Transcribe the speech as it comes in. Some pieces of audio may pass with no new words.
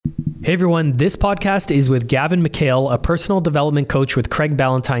Hey everyone, this podcast is with Gavin McHale, a personal development coach with Craig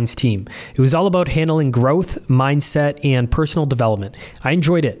Ballantyne's team. It was all about handling growth, mindset, and personal development. I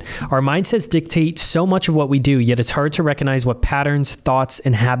enjoyed it. Our mindsets dictate so much of what we do, yet it's hard to recognize what patterns, thoughts,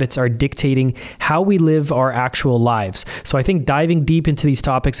 and habits are dictating how we live our actual lives. So I think diving deep into these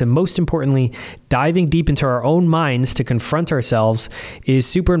topics, and most importantly, diving deep into our own minds to confront ourselves is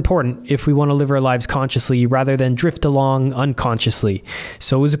super important if we want to live our lives consciously rather than drift along unconsciously.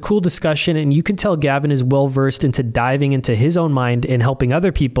 So it was a cool discussion, and you can tell Gavin is well versed into diving into his own mind and helping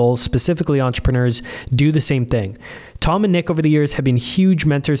other people, specifically entrepreneurs, do the same thing. Tom and Nick over the years have been huge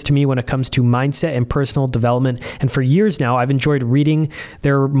mentors to me when it comes to mindset and personal development. And for years now, I've enjoyed reading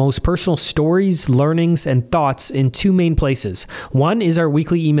their most personal stories, learnings, and thoughts in two main places. One is our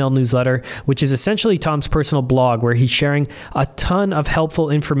weekly email newsletter, which is essentially Tom's personal blog where he's sharing a ton of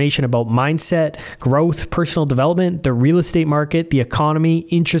helpful information about mindset, growth, personal development, the real estate market, the economy,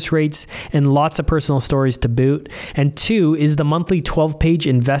 interest rates, and lots of personal stories to boot. And two is the monthly 12-page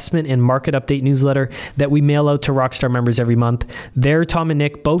investment and market update newsletter that we mail out to Rockstar members every month. There, Tom and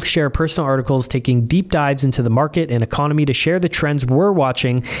Nick both share personal articles taking deep dives into the market and economy to share the trends we're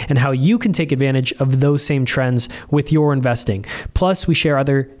watching and how you can take advantage of those same trends with your investing. Plus, we share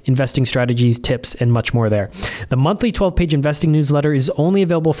other investing strategies, tips, and much more there. The monthly 12-page investing newsletter is only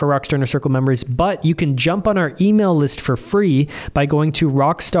available for Rockstar Inner Circle members, but you can jump on our email list for free by going to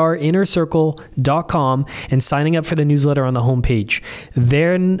rockstarinnercircle.com and signing up for the newsletter on the homepage.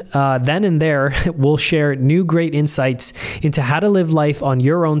 Then and there, we'll share new great insights into how to live life on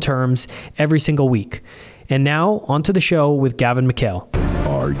your own terms every single week. And now, onto the show with Gavin McHale.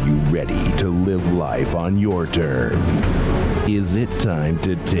 Are you ready to live life on your terms? Is it time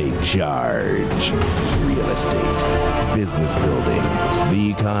to take charge? Real estate, business building,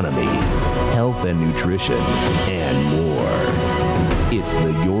 the economy, health and nutrition, and more. It's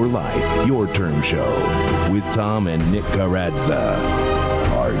the Your Life, Your Term Show with Tom and Nick Carazza.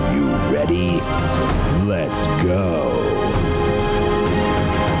 Are you ready? Let's go.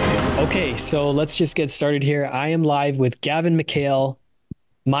 Okay, so let's just get started here. I am live with Gavin McHale,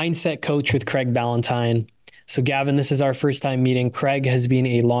 mindset coach with Craig Ballantyne. So Gavin, this is our first time meeting. Craig has been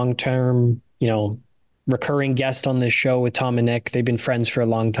a long-term, recurring guest on this show with Tom and Nick. They've been friends for a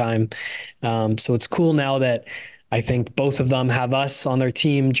long time. So it's cool now that I think both of them have us on their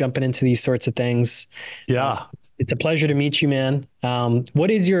team jumping into these sorts of things. Yeah. It's a pleasure to meet you, man.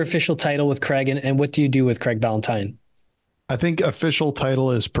 What is your official title with Craig and what do you do with Craig Ballantyne? I think official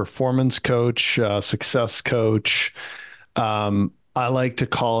title is performance coach, success coach. I like to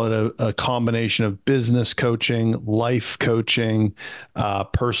call it a combination of business coaching, life coaching,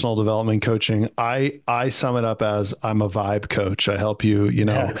 personal development coaching. I sum it up as I'm a vibe coach. I help you,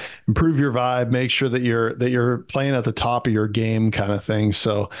 improve your vibe, make sure that you're playing at the top of your game kind of thing.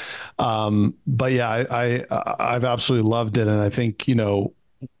 So, but yeah, I've absolutely loved it. And I think,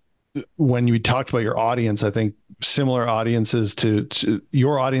 when you talked about your audience, I think similar audiences to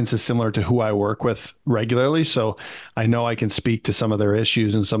your audience is similar to who I work with regularly. So I know I can speak to some of their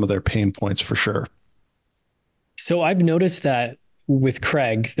issues and some of their pain points for sure. So I've noticed that with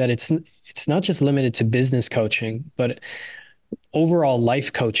Craig, that it's not just limited to business coaching, but overall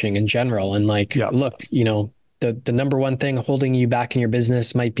life coaching in general. And look, the number one thing holding you back in your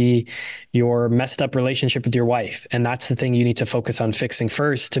business might be your messed up relationship with your wife. And that's the thing you need to focus on fixing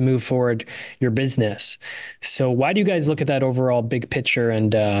first to move forward your business. So why do you guys look at that overall big picture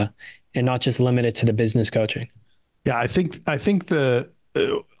and not just limit it to the business coaching? Yeah, I think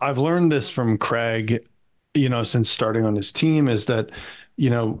I've learned this from Craig, since starting on his team is that,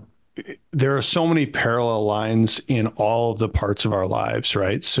 there are so many parallel lines in all of the parts of our lives,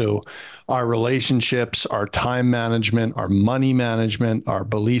 right? So our relationships, our time management, our money management, our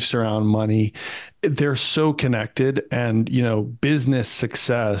beliefs around money, they're so connected. And, business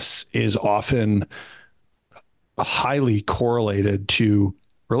success is often highly correlated to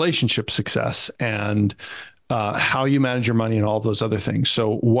relationship success and how you manage your money and all those other things.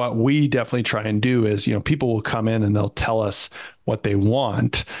 So what we definitely try and do is, people will come in and they'll tell us what they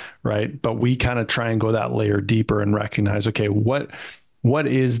want, right? But we kind of try and go that layer deeper and recognize, okay, what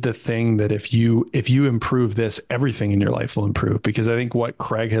is the thing that if you improve this, everything in your life will improve? Because I think what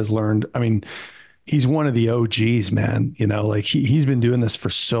Craig has learned, he's one of the OGs, man, he's been doing this for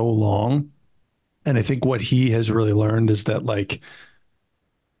so long. And I think what he has really learned is that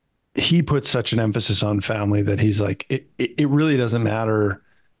he puts such an emphasis on family that he's like, it really doesn't matter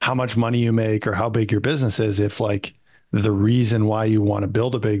how much money you make or how big your business is. If the reason why you want to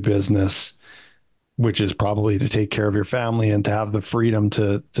build a big business, which is probably to take care of your family and to have the freedom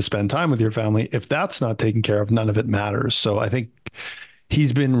to spend time with your family, if that's not taken care of, none of it matters. So I think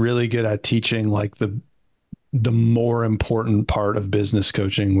he's been really good at teaching like the more important part of business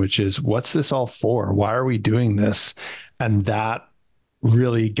coaching, which is what's this all for? Why are we doing this? And that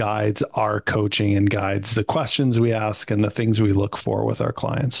really guides our coaching and guides the questions we ask and the things we look for with our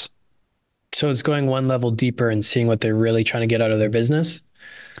clients. So it's going one level deeper and seeing what they're really trying to get out of their business.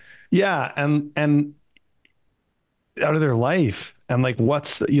 Yeah. And out of their life. And like,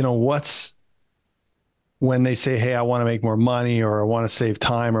 what's when they say, hey, I want to make more money or I want to save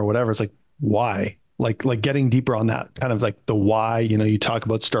time or whatever, it's like, why? Like getting deeper on that kind of like the why, you talk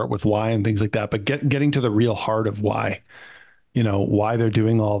about start with why and things like that, but getting to the real heart of why, why they're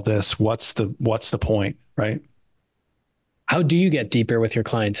doing all of this. What's the point, right? How do you get deeper with your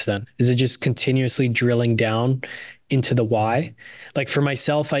clients then? Is it just continuously drilling down into the why? Like for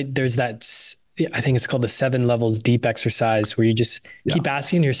myself, there's that, I think it's called the 7 levels deep exercise where you just keep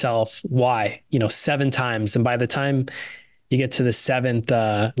asking yourself why, 7 times. And by the time you get to the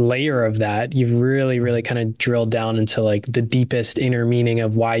 7th layer of that, you've really, really kind of drilled down into like the deepest inner meaning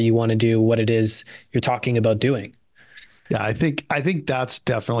of why you want to do what it is you're talking about doing. Yeah, I think that's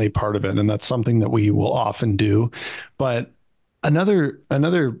definitely part of it. And that's something that we will often do. But another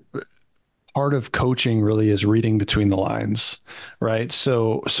part of coaching really is reading between the lines, right?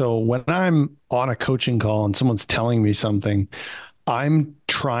 So when I'm on a coaching call and someone's telling me something, I'm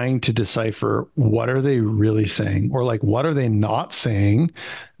trying to decipher what are they really saying, or like what are they not saying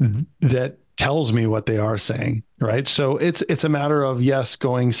that tells me what they are saying, right? So it's a matter of, yes,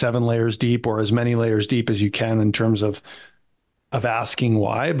 going 7 layers deep or as many layers deep as you can in terms of asking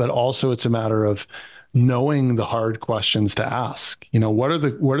why, but also it's a matter of knowing the hard questions to ask. What are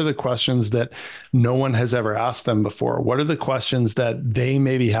the questions that no one has ever asked them before? What are the questions that they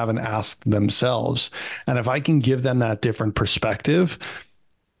maybe haven't asked themselves? And if I can give them that different perspective,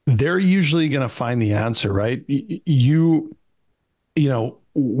 they're usually going to find the answer, right?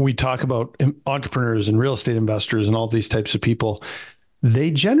 We talk about entrepreneurs and real estate investors and all these types of people.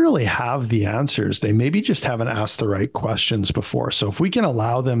 They generally have the answers. They maybe just haven't asked the right questions before. So if we can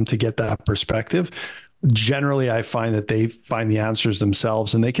allow them to get that perspective, generally I find that they find the answers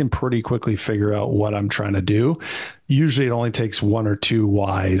themselves and they can pretty quickly figure out what I'm trying to do. Usually it only takes 1 or 2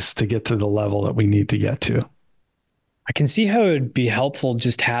 whys to get to the level that we need to get to. I can see how it would be helpful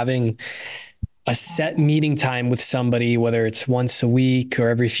just having a set meeting time with somebody, whether it's once a week or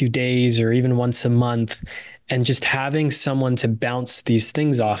every few days or even once a month, and just having someone to bounce these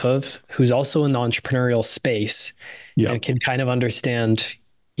things off of who's also in the entrepreneurial space and can kind of understand,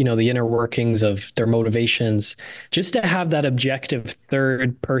 the inner workings of their motivations, just to have that objective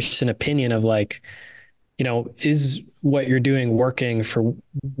third person opinion of like, is what you're doing working for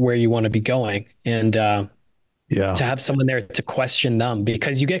where you want to be going? And, to have someone there to question them,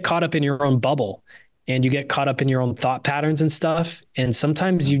 because you get caught up in your own bubble and you get caught up in your own thought patterns and stuff. And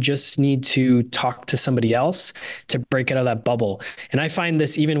sometimes you just need to talk to somebody else to break out of that bubble. And I find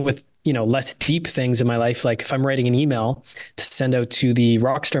this even with, less deep things in my life. Like if I'm writing an email to send out to the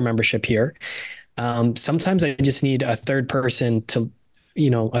Rockstar membership here, sometimes I just need a third person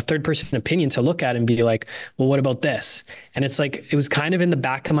opinion to look at and be like, well, what about this? And it's like, it was kind of in the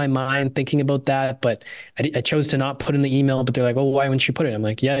back of my mind thinking about that, but I chose to not put in the email, but they're like, oh, why wouldn't you put it? I'm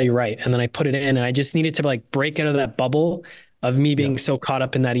like, yeah, you're right. And then I put it in and I just needed to like break out of that bubble of me being so caught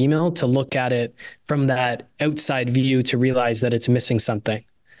up in that email to look at it from that outside view to realize that it's missing something.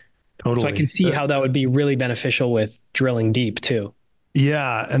 Totally. So I can see how that would be really beneficial with drilling deep too.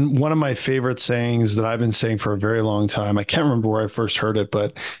 Yeah. And one of my favorite sayings that I've been saying for a very long time, I can't remember where I first heard it,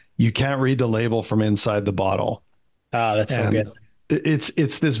 but you can't read the label from inside the bottle. Oh, that's so good.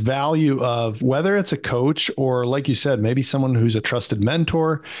 It's this value of whether it's a coach or, like you said, maybe someone who's a trusted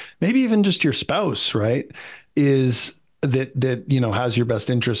mentor, maybe even just your spouse, right? Is that has your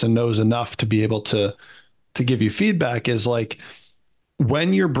best interest and knows enough to be able to give you feedback, is like,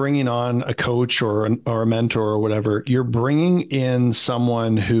 when you're bringing on a coach or a mentor or whatever, you're bringing in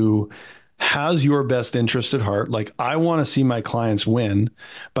someone who has your best interest at heart. Like, I want to see my clients win,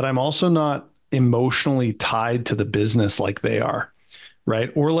 but I'm also not emotionally tied to the business like they are,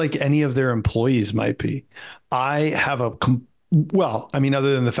 right? Or like any of their employees might be. I have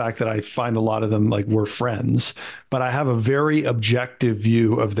other than the fact that I find a lot of them like we're friends, but I have a very objective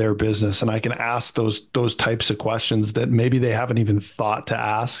view of their business, and I can ask those types of questions that maybe they haven't even thought to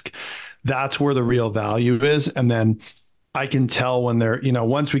ask. That's where the real value is. And then I can tell when they're,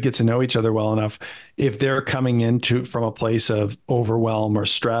 once we get to know each other well enough, if they're coming from a place of overwhelm or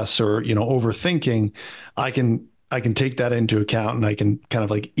stress or, overthinking, I can I can take that into account and I can kind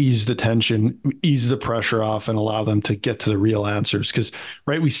of like ease the tension, ease the pressure off, and allow them to get to the real answers. Because,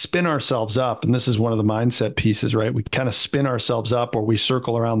 right, we spin ourselves up, and this is one of the mindset pieces, right? We kind of spin ourselves up, or we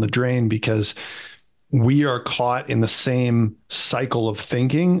circle around the drain because we are caught in the same cycle of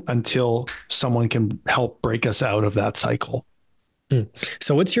thinking until someone can help break us out of that cycle.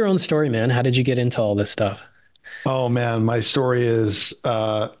 So what's your own story, man? How did you get into all this stuff? Oh man, my story is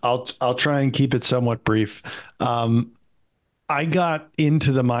I'll try and keep it somewhat brief. I got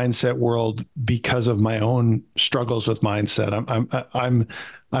into the mindset world because of my own struggles with mindset.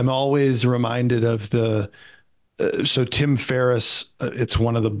 I'm always reminded of the so Tim Ferriss, it's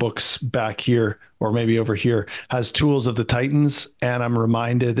one of the books back here or maybe over here, has Tools of the Titans. And I'm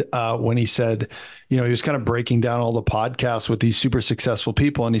reminded when he said, he was kind of breaking down all the podcasts with these super successful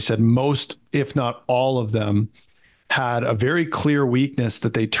people. And he said most, if not all of them, had a very clear weakness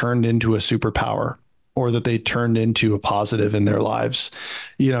that they turned into a superpower or that they turned into a positive in their lives.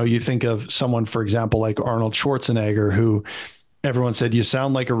 You think of someone, for example, like Arnold Schwarzenegger, who everyone said, you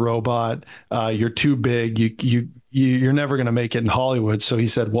sound like a robot. You're too big. You're never going to make it in Hollywood. So he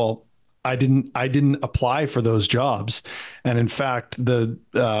said, well, I didn't apply for those jobs. And in fact,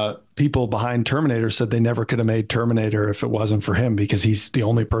 the people behind Terminator said they never could have made Terminator if it wasn't for him, because he's the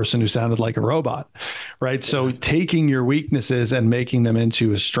only person who sounded like a robot. Right. So taking your weaknesses and making them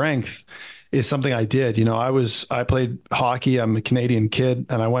into a strength is something I did. I played hockey. I'm a Canadian kid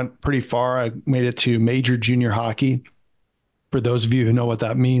and I went pretty far. I made it to major junior hockey. For those of you who know what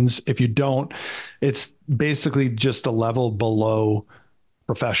that means, if you don't, it's basically just a level below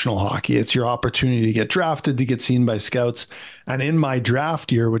professional hockey. It's your opportunity to get drafted, to get seen by scouts. And in my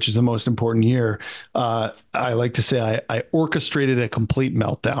draft year, which is the most important year, I like to say I orchestrated a complete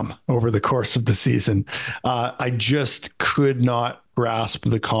meltdown over the course of the season. I just could not grasp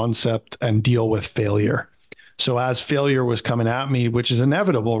the concept and deal with failure. So as failure was coming at me, which is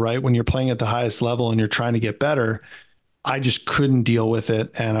inevitable, right? When you're playing at the highest level and you're trying to get better, I just couldn't deal with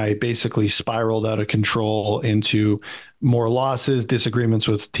it. And I basically spiraled out of control into more losses, disagreements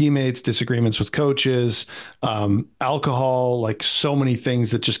with teammates, disagreements with coaches, alcohol, like so many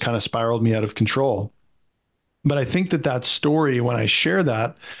things that just kind of spiraled me out of control. But I think that story, when I share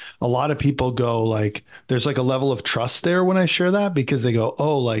that, a lot of people go like, there's like a level of trust there when I share that, because they go,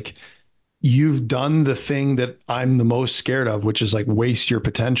 oh, like, you've done the thing that I'm the most scared of, which is like waste your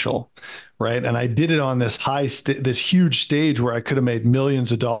potential. Right. And I did it on this this huge stage where I could have made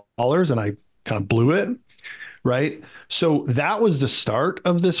millions of dollars and I kind of blew it. Right. So that was the start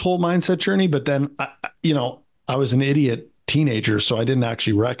of this whole mindset journey. But then, I was an idiot teenager, so I didn't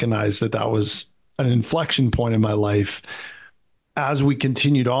actually recognize that was an inflection point in my life. As we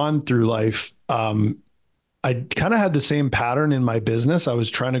continued on through life, I kind of had the same pattern in my business. I was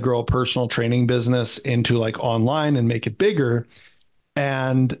trying to grow a personal training business into like online and make it bigger.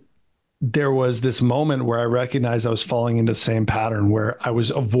 And there was this moment where I recognized I was falling into the same pattern where I was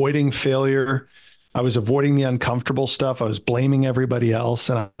avoiding failure. I was avoiding the uncomfortable stuff. I was blaming everybody else.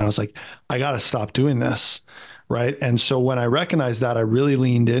 And I was like, I got to stop doing this. Right. And so when I recognized that, I really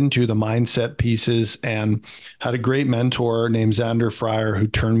leaned into the mindset pieces and had a great mentor named Xander Fryer who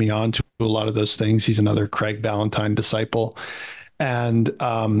turned me on to a lot of those things. He's another Craig Ballantyne disciple, and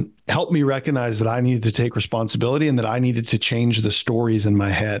helped me recognize that I needed to take responsibility and that I needed to change the stories in my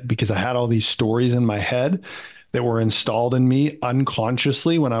head, because I had all these stories in my head that were installed in me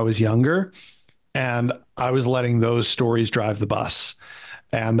unconsciously when I was younger. And I was letting those stories drive the bus.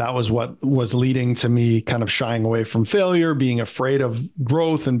 And that was what was leading to me kind of shying away from failure, being afraid of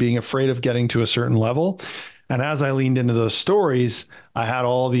growth and being afraid of getting to a certain level. And as I leaned into those stories, I had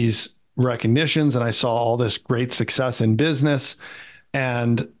all these recognitions and I saw all this great success in business.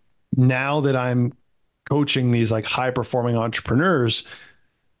 And now that I'm coaching these like high performing entrepreneurs,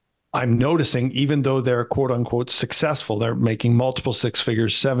 I'm noticing, even though they're quote unquote successful, they're making multiple six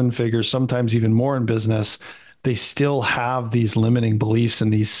figures, seven figures, sometimes even more in business, they still have these limiting beliefs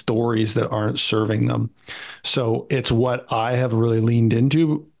and these stories that aren't serving them. So it's what I have really leaned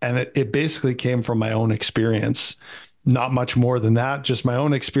into. And it basically came from my own experience. Not much more than that, just my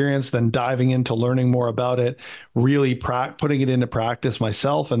own experience, then diving into learning more about it, really putting it into practice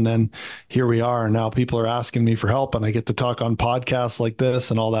myself. And then here we are. And now people are asking me for help and I get to talk on podcasts like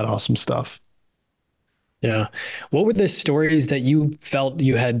this and all that awesome stuff. Yeah. What were the stories that you felt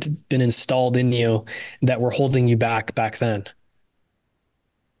you had been installed in you that were holding you back then?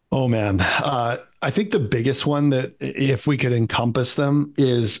 Oh man. I think the biggest one, that if we could encompass them,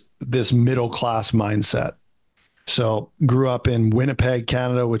 is this middle class mindset. So grew up in Winnipeg,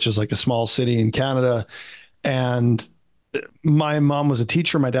 Canada, which is like a small city in Canada. And my mom was a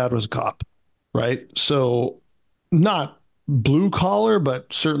teacher. My dad was a cop. Right. So not blue collar,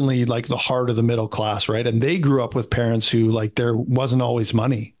 but certainly like the heart of the middle class, right? And they grew up with parents who like there wasn't always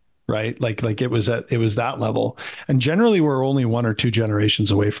money, right? Like it was that level. And generally we're only one or two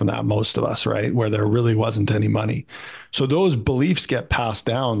generations away from that, most of us, right? Where there really wasn't any money. So those beliefs get passed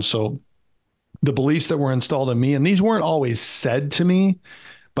down. So the beliefs that were installed in me, and these weren't always said to me,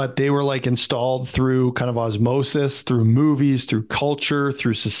 but they were like installed through kind of osmosis, through movies, through culture,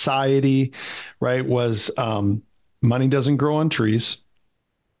 through society, right? Was money doesn't grow on trees.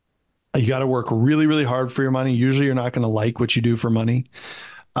 You got to work really, really hard for your money. Usually you're not going to like what you do for money.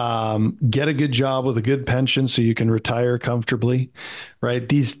 Get a good job with a good pension so you can retire comfortably, right?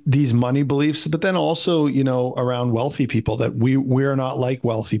 These money beliefs, but then also, you know, around wealthy people that we're not like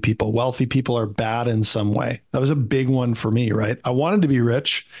wealthy people. Wealthy people are bad in some way. That was a big one for me, right? I wanted to be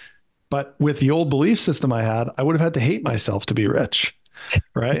rich, but with the old belief system I had, I would have had to hate myself to be rich.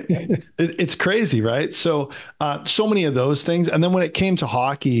 Right. It's crazy. Right. So, so many of those things. And then when it came to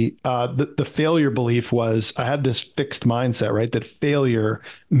hockey, the failure belief was I had this fixed mindset, right? That failure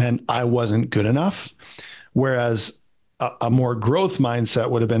meant I wasn't good enough. Whereas a more growth mindset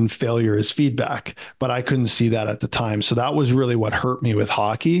would have been failure is feedback, but I couldn't see that at the time. So that was really what hurt me with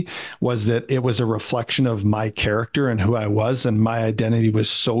hockey, was that it was a reflection of my character and who I was. And my identity was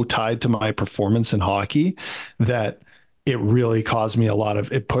so tied to my performance in hockey that it really caused me a lot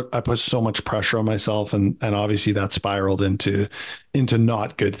of I put so much pressure on myself, and obviously that spiraled into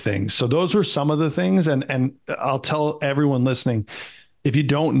not good things. So those were some of the things. And I'll tell everyone listening, if you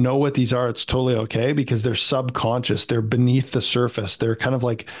don't know what these are, it's totally okay, because they're subconscious. They're beneath the surface. They're kind of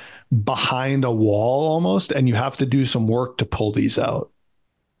like behind a wall almost. And you have to do some work to pull these out.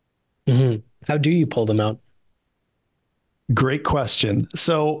 Mm-hmm. How do you pull them out? Great question.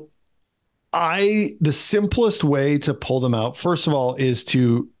 So the simplest way to pull them out, first of all, is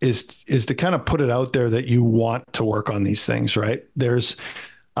to kind of put it out there that you want to work on these things, right? There's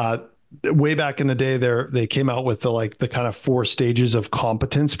way back in the day they came out with the kind of 4 stages of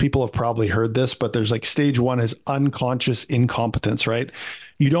competence. People have probably heard this, but there's like stage 1 is unconscious incompetence, right?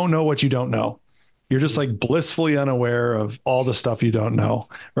 You don't know what you don't know. You're just like blissfully unaware of all the stuff you don't know,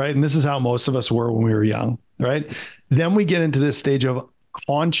 right? And this is how most of us were when we were young, right? Then we get into this stage of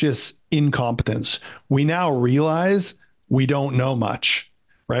conscious incompetence. We now realize we don't know much,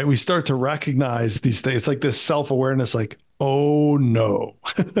 right? We start to recognize these things. It's like this self-awareness, like, oh no,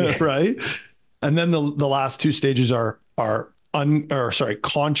 right? And then the last 2 stages are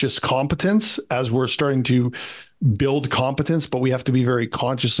conscious competence, as we're starting to build competence, but we have to be very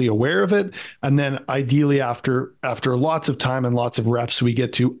consciously aware of it. And then ideally after lots of time and lots of reps, we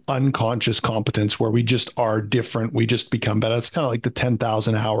get to unconscious competence, where we just are different. We just become better. It's kind of like the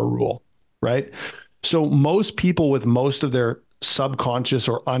 10,000 hour rule, right? So most people with most of their subconscious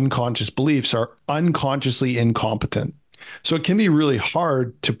or unconscious beliefs are unconsciously incompetent. So it can be really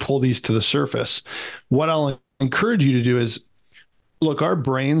hard to pull these to the surface. What I'll encourage you to do is, look, our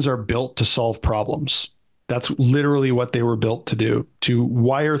brains are built to solve problems. That's literally what they were built to do, to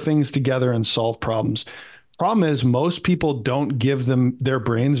wire things together and solve problems. Problem is, most people don't give them their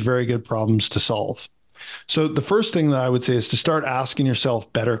brains very good problems to solve. So the first thing that I would say is to start asking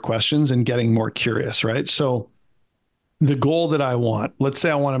yourself better questions and getting more curious, right? So the goal that I want, let's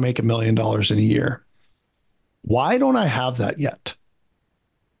say I want to make $1 million in a year. Why don't I have that yet?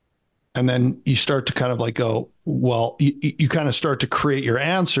 And then you start to kind of like go, well, you kind of start to create your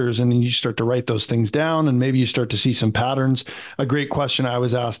answers, and then you start to write those things down, and maybe you start to see some patterns. A great question I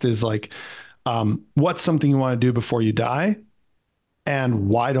was asked is like, what's something you want to do before you die? And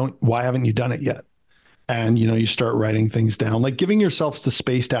why haven't you done it yet? And, you know, you start writing things down, like giving yourselves the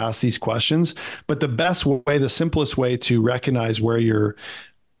space to ask these questions. But the simplest way to recognize where your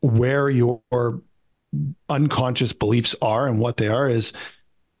unconscious beliefs are and what they are is,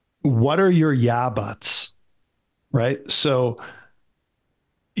 what are your yeah buts, right? So,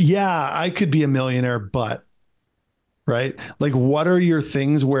 yeah, I could be a millionaire, but, right? Like, what are your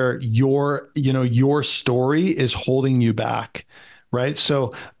things where your story is holding you back, right?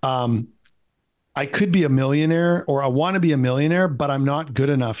 So, I could be a millionaire, or I want to be a millionaire, but I'm not good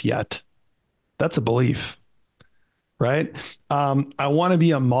enough yet. That's a belief, right? I want to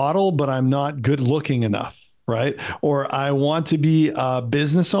be a model, but I'm not good looking enough, right? Or I want to be a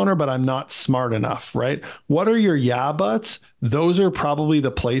business owner, but I'm not smart enough, right? What are your yeah buts? Those are probably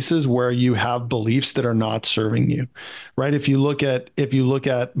the places where you have beliefs that are not serving you, right? If you look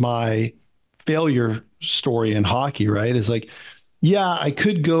at my failure story in hockey, right? Is like, yeah, I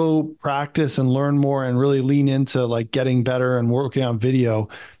could go practice and learn more and really lean into like getting better and working on video,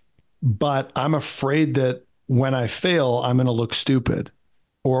 but I'm afraid that when I fail, I'm going to look stupid.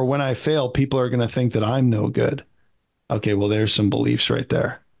 Or when I fail, people are going to think that I'm no good. Okay, well, there's some beliefs right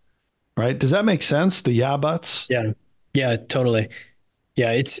there. Right? Does that make sense? The yeah buts? Yeah. Yeah, totally.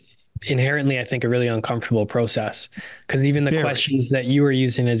 Yeah, it's inherently, I think, a really uncomfortable process because even the Very. questions that you were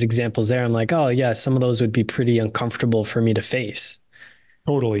using as examples there, I'm like, oh yeah, some of those would be pretty uncomfortable for me to face.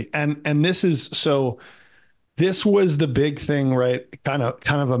 Totally. And this is so this was the big thing, right? Kind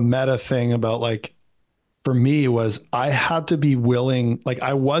of a meta thing about like for me was I had to be willing, like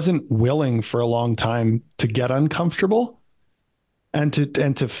I wasn't willing for a long time to get uncomfortable and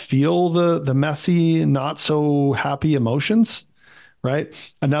to feel the messy, not so happy emotions, right?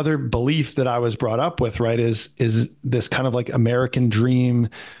 Another belief that I was brought up with, right, is this kind of like American dream,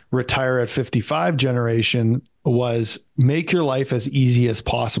 retire at 55 generation was make your life as easy as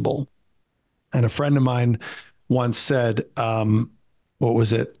possible. And a friend of mine once said, what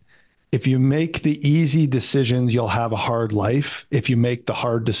was it? If you make the easy decisions, you'll have a hard life. If you make the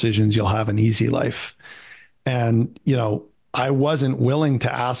hard decisions, you'll have an easy life. And, I wasn't willing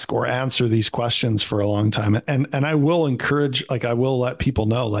to ask or answer these questions for a long time. And I will encourage, like, I will let people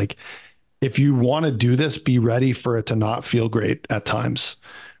know, like, if you want to do this, be ready for it to not feel great at times,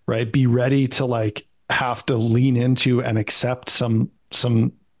 right? Be ready to like have to lean into and accept some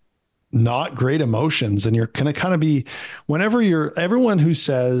not great emotions. And you're going to kind of be, whenever everyone who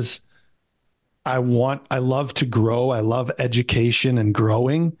says, I love to grow, I love education and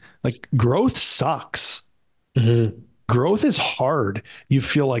growing, like growth sucks. Mm-hmm. Growth is hard. You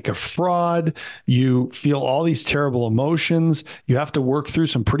feel like a fraud. You feel all these terrible emotions. You have to work through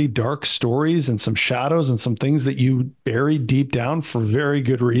some pretty dark stories and some shadows and some things that you buried deep down for very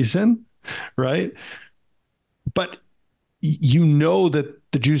good reason, right? But you know that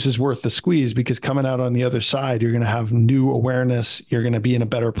the juice is worth the squeeze because coming out on the other side, you're going to have new awareness. You're going to be in a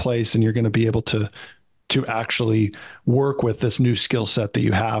better place and you're going to be able to actually work with this new skill set that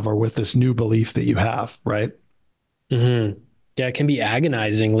you have or with this new belief that you have, right? Mm-hmm. Yeah, it can be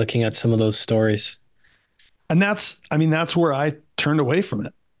agonizing looking at some of those stories. And that's where I turned away from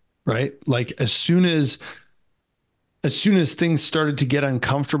it, right? Like as soon as things started to get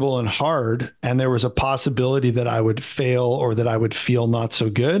uncomfortable and hard, and there was a possibility that I would fail or that I would feel not so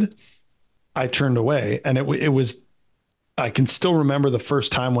good, I turned away. And it was, I can still remember the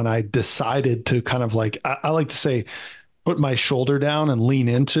first time when I decided to kind of like, I like to say, put my shoulder down and lean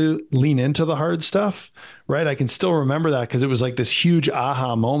into the hard stuff, right? I can still remember that because it was like this huge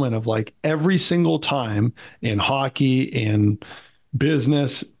aha moment of like every single time in hockey, in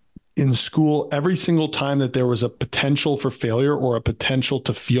business, in school, every single time that there was a potential for failure or a potential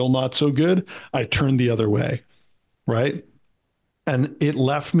to feel not so good, I turned the other way, right? And it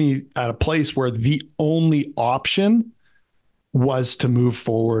left me at a place where the only option was to move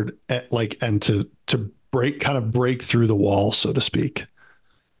forward and to break through the wall, so to speak.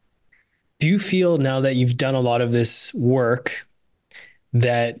 Do you feel now that you've done a lot of this work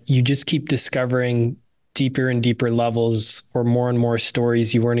that you just keep discovering deeper and deeper levels or more and more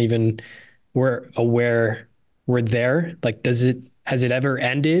stories you weren't even were aware were there? Like, has it ever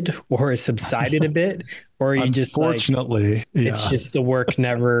ended or subsided a bit? Or are you just like, Unfortunately, it's yeah. just the work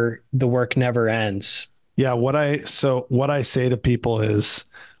never ends? Yeah, what I say to people is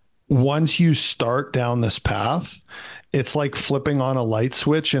once you start down this path, it's like flipping on a light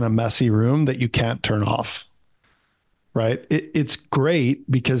switch in a messy room that you can't turn off. Right. It's great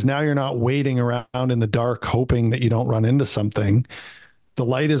because now you're not waiting around in the dark, hoping that you don't run into something. The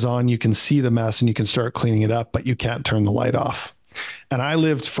light is on, you can see the mess and you can start cleaning it up, but you can't turn the light off. And I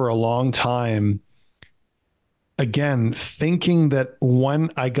lived for a long time, again, thinking that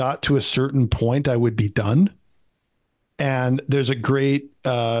when I got to a certain point, I would be done. And there's a great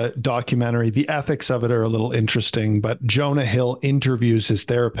documentary. The ethics of it are a little interesting, but Jonah Hill interviews his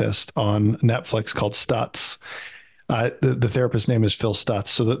therapist on Netflix called Stutz. The therapist's name is Phil Stutz.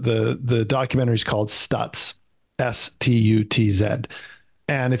 So the documentary is called Stutz, Stutz.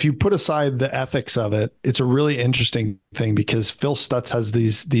 And if you put aside the ethics of it, it's a really interesting thing because Phil Stutz has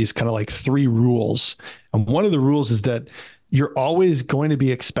these kind of like three rules. And one of the rules is that you're always going to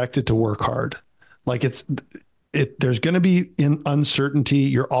be expected to work hard. Like there's going to be in uncertainty.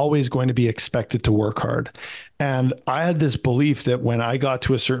 You're always going to be expected to work hard. And I had this belief that when I got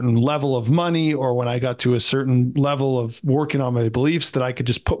to a certain level of money or when I got to a certain level of working on my beliefs, that I could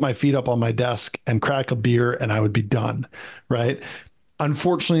just put my feet up on my desk and crack a beer and I would be done. Right.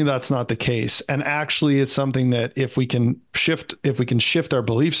 Unfortunately, that's not the case. And actually, it's something that if we can shift our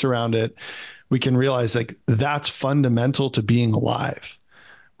beliefs around it, we can realize like that's fundamental to being alive.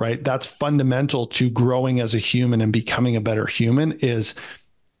 Right? That's fundamental to growing as a human and becoming a better human is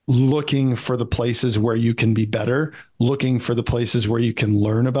looking for the places where you can be better, looking for the places where you can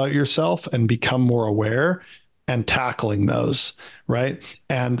learn about yourself and become more aware and tackling those, right?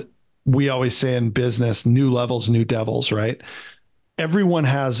 And we always say in business, new levels, new devils, right? Everyone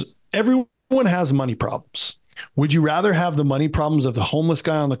has money problems. Would you rather have the money problems of the homeless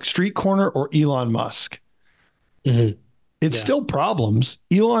guy on the street corner or Elon Musk? Mm-hmm. It's Yeah. still problems.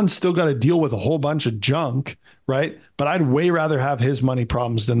 Elon's still got to deal with a whole bunch of junk, right? But I'd way rather have his money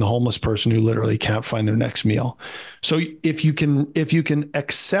problems than the homeless person who literally can't find their next meal. So if you can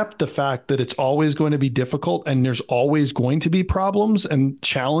accept the fact that it's always going to be difficult and there's always going to be problems and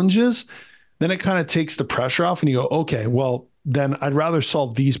challenges, then it kind of takes the pressure off and you go, okay, well, then I'd rather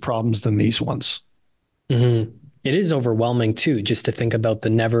solve these problems than these ones. Mm-hmm. It is overwhelming too, just to think about the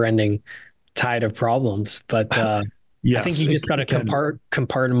never ending tide of problems. But I think Yes, you just got to it can be. I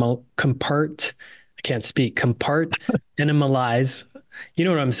can't speak, compartmentalize. You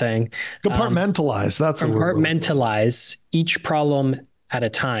know what I'm saying? Compartmentalize. That's the word. Compartmentalize each problem at a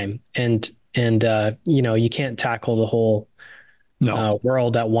time. And you can't tackle the whole No.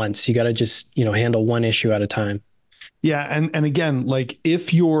 world at once. You got to just, handle one issue at a time. Yeah. And again, like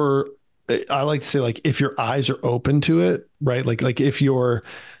if you're, I like to say, like, if your eyes are open to it, right? Like if you're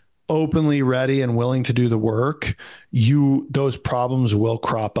openly ready and willing to do the work, those problems will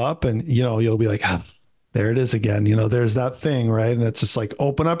crop up and, you'll be like, ah, there it is again. There's that thing, right? And it's just like,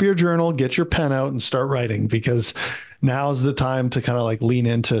 open up your journal, get your pen out and start writing, because now's the time to kind of like lean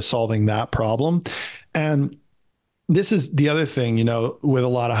into solving that problem. And this is the other thing, with a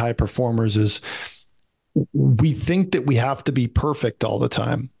lot of high performers is we think that we have to be perfect all the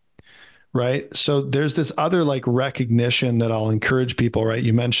time. Right. So there's this other like recognition that I'll encourage people, right?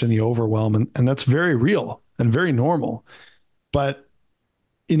 You mentioned the overwhelm, and that's very real and very normal. But,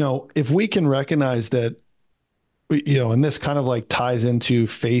 if we can recognize that, and this kind of like ties into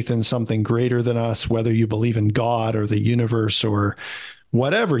faith in something greater than us, whether you believe in God or the universe or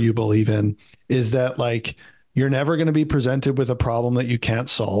whatever you believe in, is that like, you're never going to be presented with a problem that you can't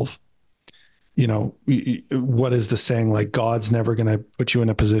solve. What is the saying? Like, God's never going to put you in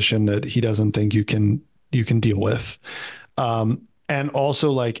a position that he doesn't think you can deal with. And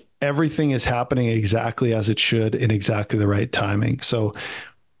also, like, everything is happening exactly as it should in exactly the right timing. So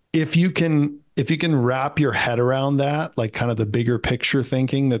if you can wrap your head around that, like kind of the bigger picture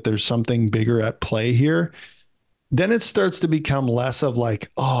thinking that there's something bigger at play here, then it starts to become less of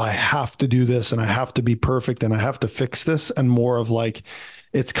like, oh, I have to do this and I have to be perfect and I have to fix this, and more of like,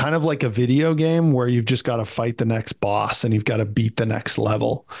 it's kind of like a video game where you've just got to fight the next boss and you've got to beat the next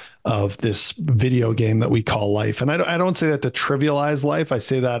level of this video game that we call life. And I don't say that to trivialize life. I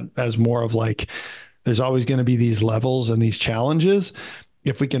say that as more of like, there's always going to be these levels and these challenges.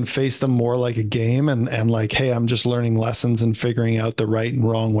 If we can face them more like a game and like, hey, I'm just learning lessons and figuring out the right and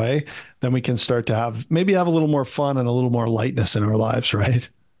wrong way, then we can start to maybe have a little more fun and a little more lightness in our lives, right?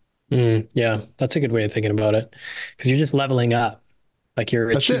 Yeah, that's a good way of thinking about it, because you're just leveling up, like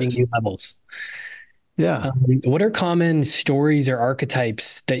you're That's achieving it. new levels. Yeah. What are common stories or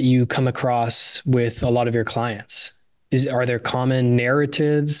archetypes that you come across with a lot of your clients? Are there common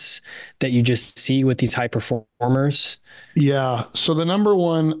narratives that you just see with these high performers? Yeah. So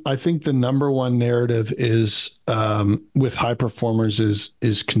I think the number one narrative is with high performers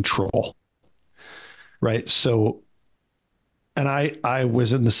is control, right? So, and I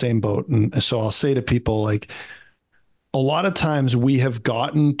was in the same boat, and so I'll say to people like, a lot of times we have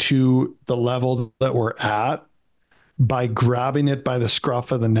gotten to the level that we're at by grabbing it by the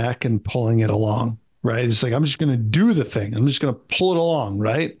scruff of the neck and pulling it along, right? It's like, I'm just going to do the thing. I'm just going to pull it along,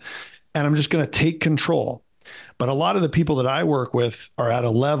 right? And I'm just going to take control. But a lot of the people that I work with are at a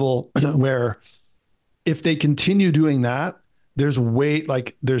level where if they continue doing that, there's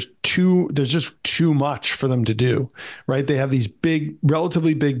just too much for them to do, right? They have these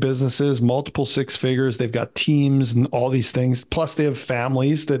relatively big businesses, multiple six figures. They've got teams and all these things. Plus they have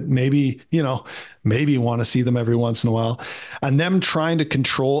families that maybe want to see them every once in a while, and them trying to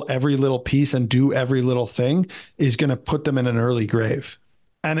control every little piece and do every little thing is going to put them in an early grave.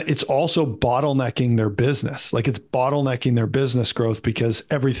 And it's also bottlenecking their business. Like, it's bottlenecking their business growth because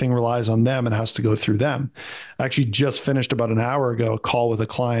everything relies on them and has to go through them. I actually just finished about an hour ago a call with a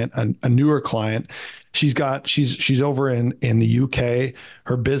client, a newer client. She's over in the UK.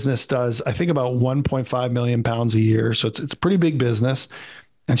 Her business does, I think, about 1.5 million pounds a year. So it's a pretty big business.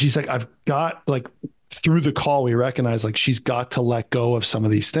 And she's like, I've got like, through the call, we recognize like she's got to let go of some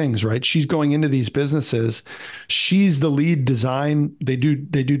of these things, right? She's going into these businesses. She's the lead design. They do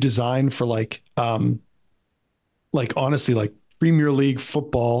design for like honestly, like Premier League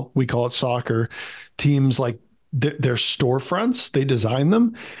football, we call it soccer teams, like their storefronts. They design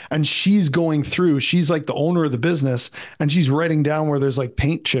them, and she's going through. She's like the owner of the business, and she's writing down where there's like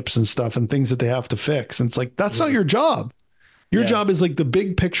paint chips and stuff and things that they have to fix. And it's like, that's not your job. Your job is like the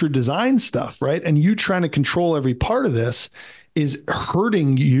big picture design stuff, right? And you trying to control every part of this is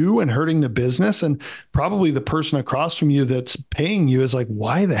hurting you and hurting the business. And probably the person across from you that's paying you is like,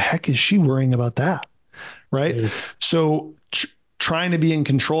 why the heck is she worrying about that? Right. So trying to be in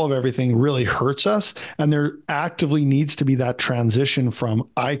control of everything really hurts us. And there actively needs to be that transition from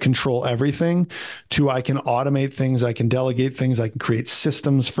I control everything to I can automate things, I can delegate things, I can create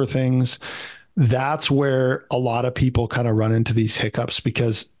systems for things. That's where a lot of people kind of run into these hiccups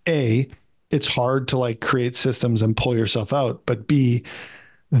because A, it's hard to like create systems and pull yourself out, but B,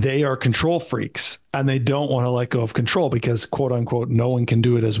 they are control freaks and they don't want to let go of control because quote unquote, no one can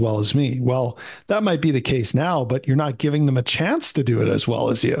do it as well as me. Well, that might be the case now, but you're not giving them a chance to do it as well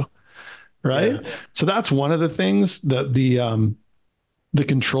as you. Right. Yeah. So that's one of the things that the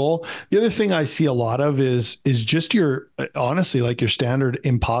control. The other thing I see a lot of is just honestly, like your standard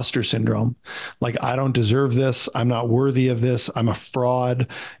imposter syndrome. Like, I don't deserve this. I'm not worthy of this. I'm a fraud.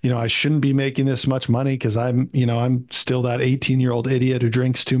 I shouldn't be making this much money because I'm still that 18-year-old idiot who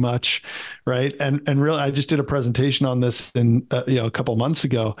drinks too much. Right. And really, I just did a presentation on this in, a couple months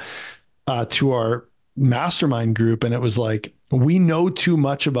ago to our mastermind group. And it was like, we know too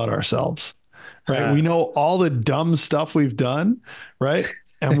much about ourselves. Right. We know all the dumb stuff we've done. Right.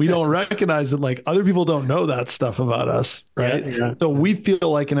 And we don't recognize that like other people don't know that stuff about us. Right. Yeah. So we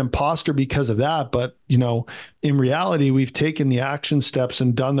feel like an imposter because of that. But, in reality, we've taken the action steps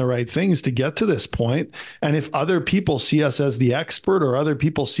and done the right things to get to this point. And if other people see us as the expert or other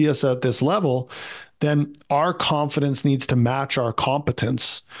people see us at this level, then our confidence needs to match our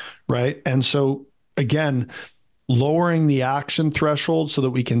competence. Right. And so again, lowering the action threshold so that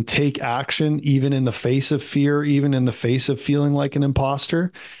we can take action, even in the face of fear, even in the face of feeling like an imposter.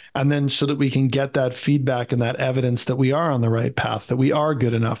 And then so that we can get that feedback and that evidence that we are on the right path, that we are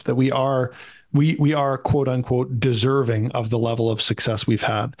good enough, that we are quote unquote deserving of the level of success we've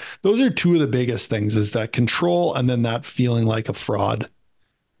had. Those are two of the biggest things, is that control and then that feeling like a fraud.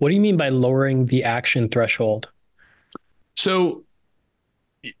 What do you mean by lowering the action threshold? So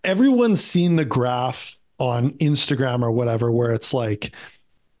everyone's seen the graph on Instagram or whatever, where it's like,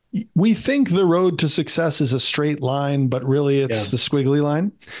 we think the road to success is a straight line, but really it's the squiggly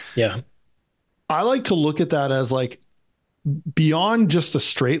line. Yeah. I like to look at that as like beyond just the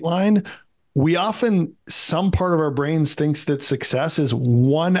straight line. Some part of our brains thinks that success is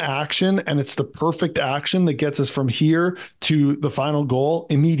one action and it's the perfect action that gets us from here to the final goal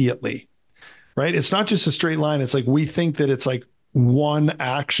immediately. Right. It's not just a straight line. It's like, we think that it's like one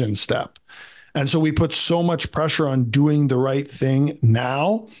action step. And so we put so much pressure on doing the right thing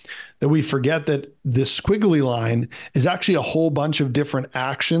now that we forget that this squiggly line is actually a whole bunch of different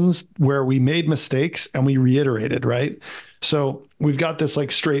actions where we made mistakes and we reiterated, right? So we've got this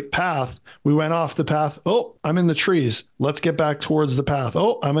like straight path. We went off the path. Oh, I'm in the trees. Let's get back towards the path.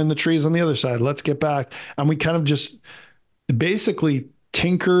 Oh, I'm in the trees on the other side. Let's get back. And we kind of just basically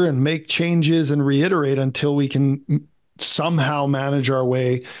tinker and make changes and reiterate until we can somehow manage our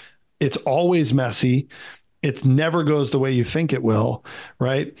way. It's always messy. It never goes the way you think it will,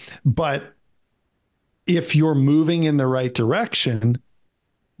 right? But if you're moving in the right direction,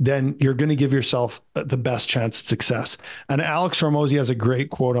 then you're going to give yourself the best chance at success. And Alex Hormozi has a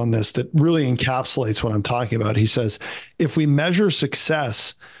great quote on this that really encapsulates what I'm talking about. He says, if we measure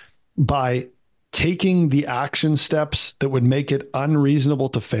success by taking the action steps that would make it unreasonable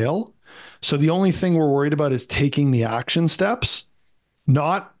to fail, so the only thing we're worried about is taking the action steps,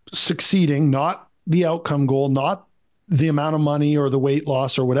 not succeeding, not the outcome goal, not the amount of money or the weight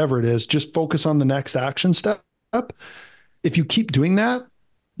loss or whatever it is, just focus on the next action step. If you keep doing that,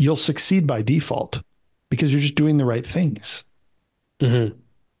 you'll succeed by default because you're just doing the right things. Mm-hmm.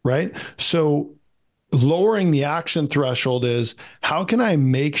 Right? So lowering the action threshold is, how can I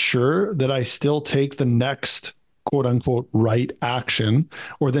make sure that I still take the next quote unquote right action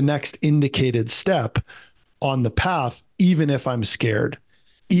or the next indicated step on the path, even if I'm scared,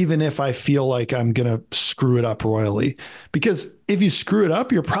 even if I feel like I'm going to screw it up royally? Because if you screw it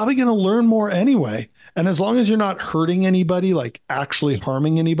up, you're probably going to learn more anyway. And as long as you're not hurting anybody, like actually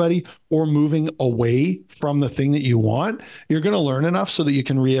harming anybody or moving away from the thing that you want, you're going to learn enough so that you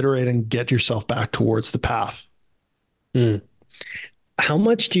can reiterate and get yourself back towards the path. How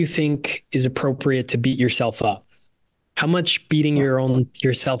much do you think is appropriate to beat yourself up? How much beating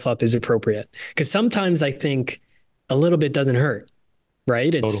yourself up is appropriate? Because sometimes I think a little bit doesn't hurt,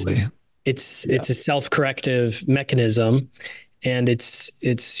 right? Totally. It's a self-corrective mechanism. And it's,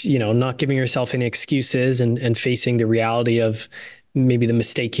 not giving yourself any excuses and facing the reality of maybe the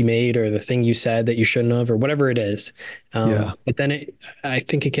mistake you made or the thing you said that you shouldn't have or whatever it is. Yeah, But then I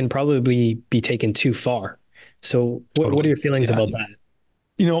think it can probably be taken too far. So what are totally. your feelings Yeah. about that?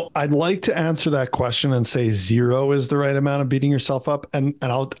 I'd like to answer that question and say 0 is the right amount of beating yourself up. And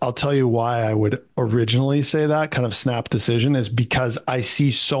I'll tell you why I would originally say that kind of snap decision is because I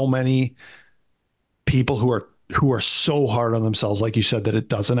see so many people who are so hard on themselves, like you said, that it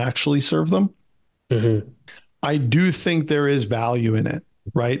doesn't actually serve them. Mm-hmm. I do think there is value in it,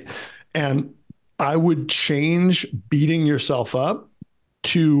 right? And I would change beating yourself up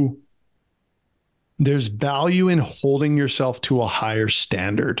to there's value in holding yourself to a higher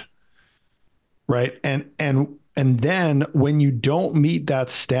standard, right? And then when you don't meet that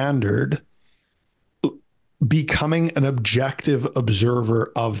standard, becoming an objective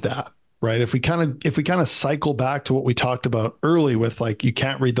observer of that, right? If we kind of cycle back to what we talked about early with like you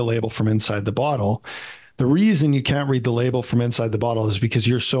can't read the label from inside the bottle. The reason you can't read the label from inside the bottle is because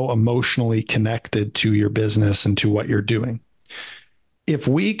you're so emotionally connected to your business and to what you're doing. If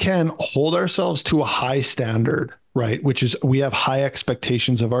we can hold ourselves to a high standard, right, which is we have high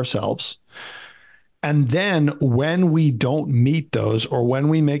expectations of ourselves, and then when we don't meet those or when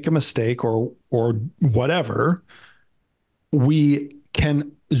we make a mistake or whatever, we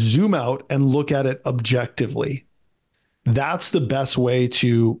can zoom out and look at it objectively. That's the best way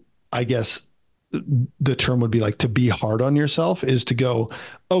to, I guess, the term would be like to be hard on yourself is to go,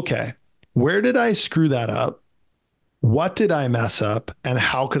 okay, where did I screw that up? What did I mess up? And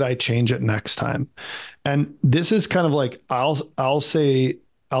how could I change it next time? And this is kind of like, I'll say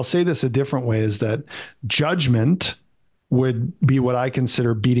this a different way is that judgment would be what I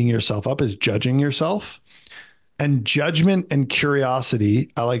consider beating yourself up is judging yourself. And judgment and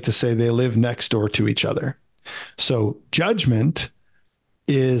curiosity, I like to say they live next door to each other. So judgment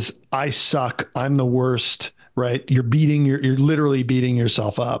is I suck, I'm the worst, right? You're literally beating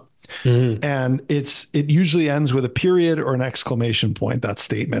yourself up. Mm-hmm. And it usually ends with a period or an exclamation point, that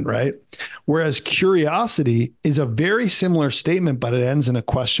statement, right? Whereas curiosity is a very similar statement, but it ends in a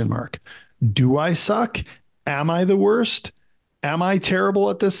question mark. Do I suck? Am I the worst? Am I terrible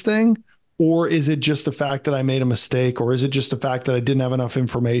at this thing? Or is it just the fact that I made a mistake? Or is it just the fact that I didn't have enough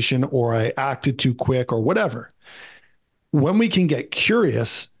information or I acted too quick or whatever? When we can get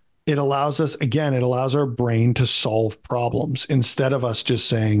curious, it allows our brain to solve problems instead of us just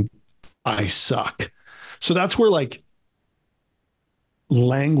saying, I suck. So that's where like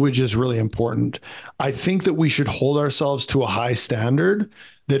language is really important. I think that we should hold ourselves to a high standard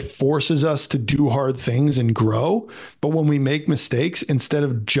that forces us to do hard things and grow. But when we make mistakes, instead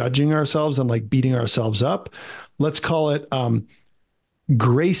of judging ourselves and like beating ourselves up, let's call it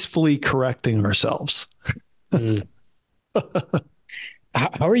gracefully correcting ourselves. Mm.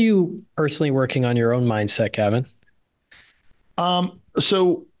 How are you personally working on your own mindset, Gavin?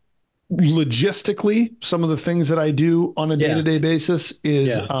 So logistically, some of the things that I do on a day-to-day basis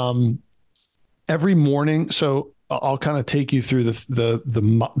is every morning. So I'll kind of take you through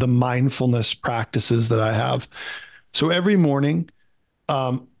the mindfulness practices that I have. So every morning,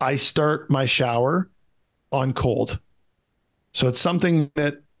 I start my shower on cold. So it's something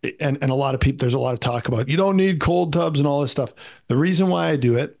that, and a lot of people, there's a lot of talk about, you don't need cold tubs and all this stuff. The reason why I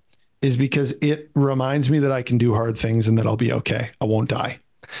do it is because it reminds me that I can do hard things and that I'll be okay. I won't die.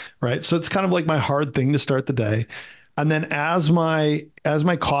 Right. So it's kind of like my hard thing to start the day. And then as my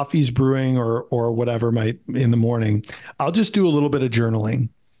coffee's brewing or whatever in the morning, I'll just do a little bit of journaling.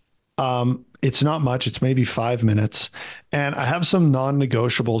 It's not much. It's maybe 5 minutes. And I have some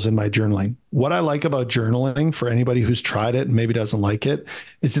non-negotiables in my journaling. What I like about journaling for anybody who's tried it and maybe doesn't like it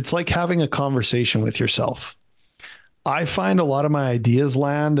is it's like having a conversation with yourself. I find a lot of my ideas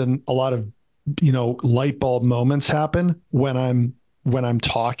land and a lot of, light bulb moments happen when I'm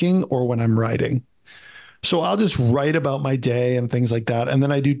talking or when I'm writing. So I'll just write about my day and things like that. And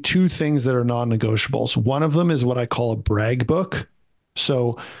then I do 2 things that are non-negotiables. One of them is what I call a brag book.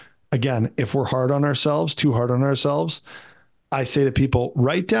 So again, if we're too hard on ourselves, I say to people,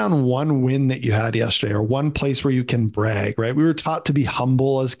 write down one win that you had yesterday or one place where you can brag, right? We were taught to be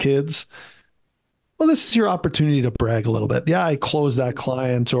humble as kids. Well, this is your opportunity to brag a little bit. Yeah, I closed that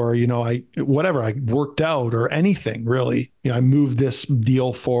client or, I worked out or anything really. I moved this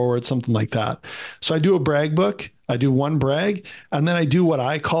deal forward, something like that. So I do a brag book. I do one brag, and then I do what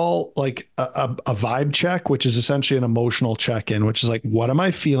I call like a vibe check, which is essentially an emotional check-in, which is like, what am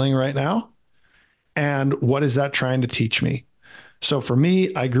I feeling right now? And what is that trying to teach me? So for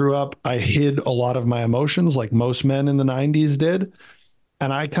me, I grew up, I hid a lot of my emotions like most men in the 90s did.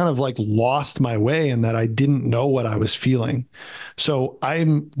 and I kind of like lost my way in that I didn't know what I was feeling. So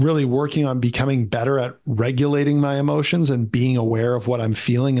I'm really working on becoming better at regulating my emotions and being aware of what I'm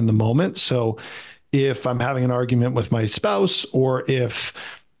feeling in the moment. So if I'm having an argument with my spouse, or if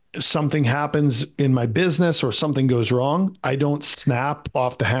something happens in my business or something goes wrong, I don't snap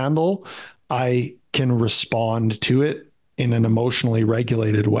off the handle. I can respond to it in an emotionally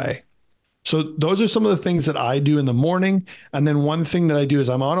regulated way. So those are some of the things that I do in the morning. And then one thing that I do is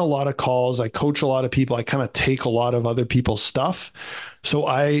I'm on a lot of calls. I coach a lot of people. I kind of take a lot of other people's stuff. So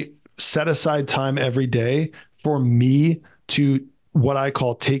I set aside time every day for me to what I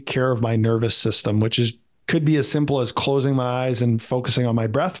call take care of my nervous system, which is could be as simple as closing my eyes and focusing on my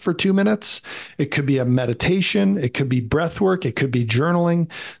breath for 2 minutes. It could be a meditation. It could be breath work. It could be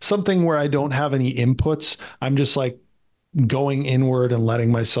journaling, something where I don't have any inputs. I'm just like going inward and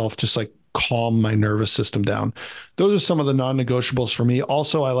letting myself just like calm my nervous system down. Those are some of the non-negotiables for me.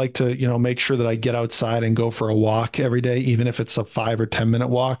 Also, I like to, make sure that I get outside and go for a walk every day, even if it's a 5 or 10 minute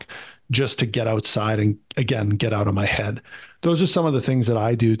walk, just to get outside and again, get out of my head. Those are some of the things that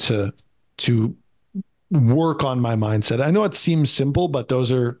I do to work on my mindset. I know it seems simple, but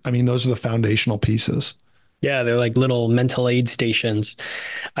those are the foundational pieces. Yeah, they're like little mental aid stations.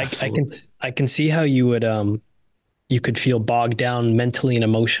 I can see how you could feel bogged down mentally and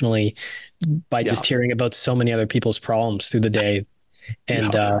emotionally by just hearing about so many other people's problems through the day.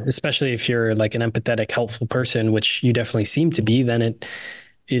 And especially if you're like an empathetic, helpful person, which you definitely seem to be, then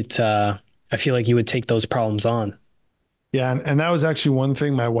I feel like you would take those problems on. Yeah. And that was actually one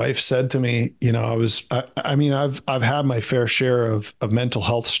thing my wife said to me. I've had my fair share of mental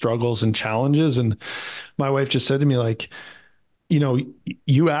health struggles and challenges. And my wife just said to me, like,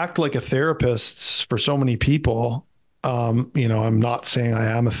 you act like a therapist for so many people. I'm not saying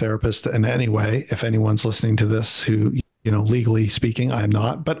I am a therapist in any way. If anyone's listening to this who, legally speaking, I am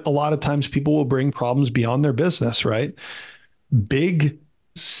not. But a lot of times people will bring problems beyond their business, right? Big,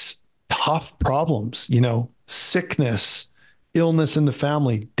 tough problems, sickness, illness in the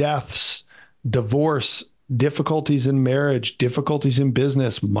family, deaths, divorce, difficulties in marriage, difficulties in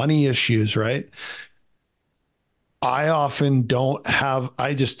business, money issues, right? I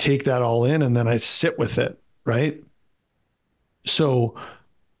just take that all in and then I sit with it, right? So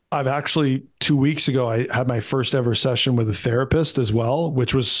I've actually 2 weeks ago, I had my first ever session with a therapist as well,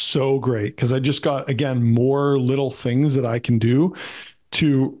 which was so great because I just got, again, more little things that I can do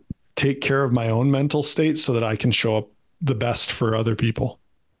to take care of my own mental state so that I can show up the best for other people.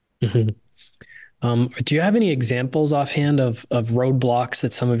 Mm-hmm. Do you have any examples offhand of roadblocks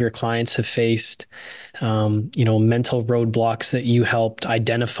that some of your clients have faced? Mental roadblocks that you helped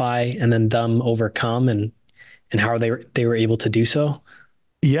identify and then them overcome, and how they were able to do so?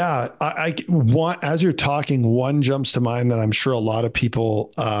 Yeah, as you're talking, one jumps to mind that I'm sure a lot of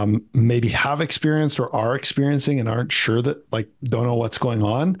people maybe have experienced or are experiencing and aren't sure that don't know what's going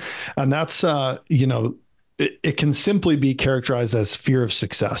on, and that's it can simply be characterized as fear of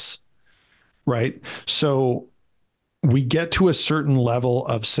success, right? So we get to a certain level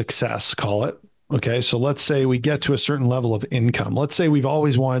of success, call it. Okay. So let's say we get to a certain level of income. Let's say we've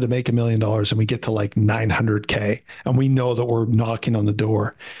always wanted to make $1 million and we get to like 900K and we know that we're knocking on the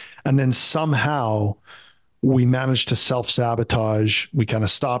door. And then somehow we manage to self-sabotage. We kind of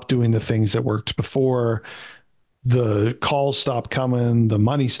stop doing the things that worked before. The calls stop coming, the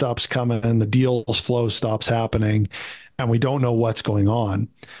money stops coming, the deals flow stops happening, and we don't know what's going on.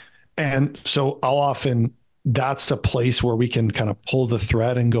 And so that's a place where we can kind of pull the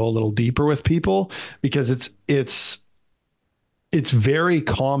thread and go a little deeper with people, because it's very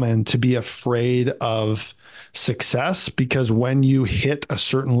common to be afraid of success, because when you hit a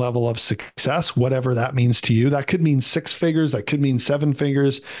certain level of success, whatever that means to you, that could mean 6 figures, that could mean 7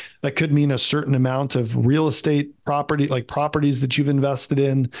 figures, that could mean a certain amount of real estate property, like properties that you've invested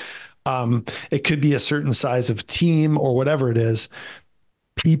in. It could be a certain size of team or whatever it is.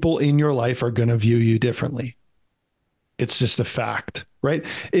 People in your life are going to view you differently. It's just a fact, right?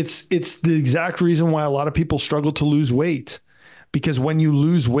 It's the exact reason why a lot of people struggle to lose weight, because when you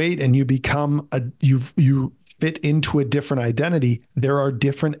lose weight and you become you fit into a different identity, there are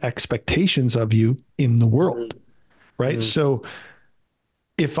different expectations of you in the world, right? Mm-hmm. So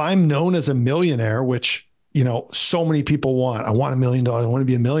if I'm known as a millionaire, which, so many people want, I want $1 million, I want to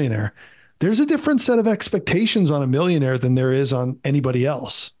be a millionaire. There's a different set of expectations on a millionaire than there is on anybody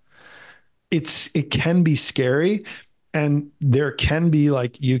else. It can be scary, and there can be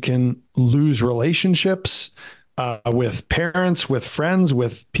you can lose relationships with parents, with friends,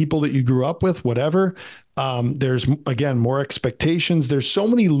 with people that you grew up with, whatever. There's, again, more expectations. There's so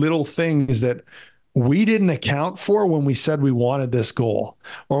many little things that we didn't account for when we said we wanted this goal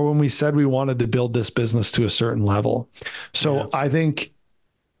or when we said we wanted to build this business to a certain level. So I think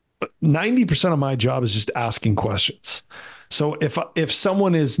 90% of my job is just asking questions. So if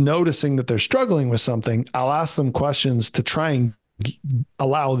someone is noticing that they're struggling with something, I'll ask them questions to try and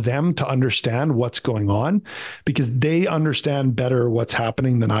allow them to understand what's going on, because they understand better what's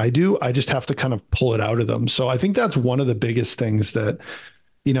happening than I do. I just have to kind of pull it out of them. So I think that's one of the biggest things that,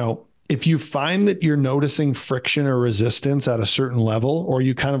 if you find that you're noticing friction or resistance at a certain level, or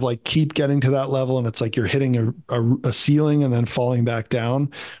you kind of like keep getting to that level and it's like you're hitting a ceiling and then falling back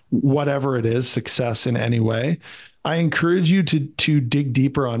down, whatever it is, success in any way, I encourage you to dig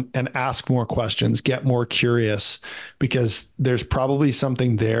deeper on and ask more questions, get more curious, because there's probably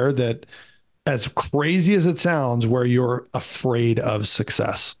something there that, as crazy as it sounds, where you're afraid of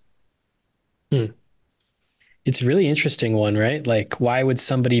success. It's a really interesting one, right? Like, why would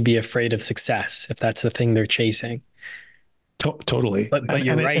somebody be afraid of success if that's the thing they're chasing? Totally. But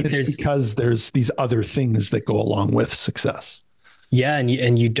you're right. And it's because there's these other things that go along with success. Yeah.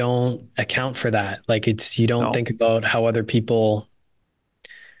 And you don't account for that. Like you don't think about how other people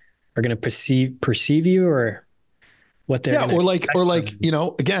are going to perceive you, or what they're going to or like,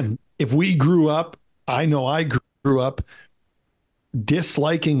 again, if we grew up, I know I grew up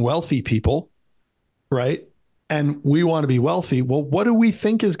disliking wealthy people, right? And we want to be wealthy. Well, what do we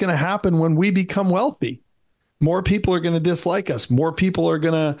think is going to happen when we become wealthy? More people are going to dislike us. More people are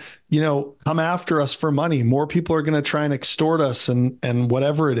going to, come after us for money. More people are going to try and extort us and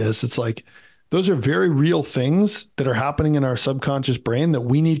whatever it is. It's like, those are very real things that are happening in our subconscious brain that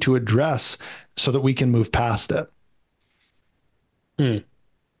we need to address so that we can move past it.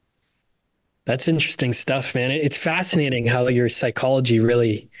 That's interesting stuff, man. It's fascinating how your psychology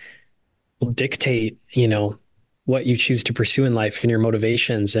really will dictate, what you choose to pursue in life and your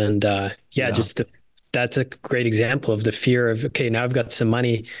motivations. And that's a great example of the fear of, okay, now I've got some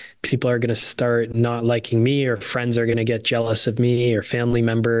money. People are going to start not liking me, or friends are going to get jealous of me, or family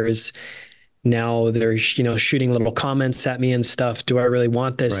members. Now they're, shooting little comments at me and stuff. Do I really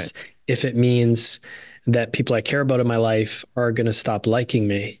want this? Right. If it means that people I care about in my life are going to stop liking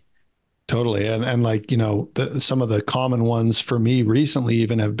me. Totally. And like, some of the common ones for me recently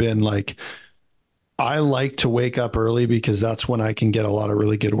even have been like, I like to wake up early because that's when I can get a lot of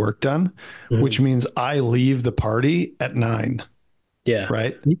really good work done, which means I leave the party at 9. Yeah.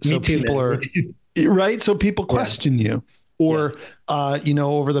 Right. Me so too, people are right. So people question you, or,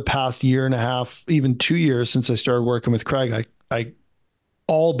 over the past year and a half, even 2 years since I started working with Craig, I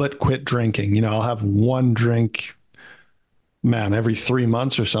all but quit drinking. I'll have one drink, every 3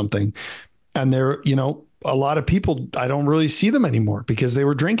 months or something. And there, a lot of people, I don't really see them anymore because they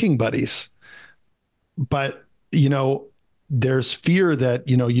were drinking buddies. But, there's fear that,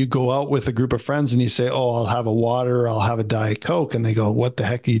 you go out with a group of friends and you say, oh, I'll have a water, I'll have a Diet Coke. And they go, what the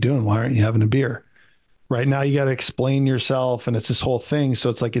heck are you doing? Why aren't you having a beer? Right now, you got to explain yourself. And it's this whole thing. So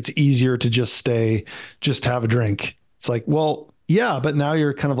it's like, it's easier to just have a drink. It's like, well, yeah, but now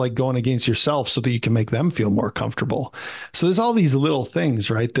you're kind of like going against yourself so that you can make them feel more comfortable. So there's all these little things,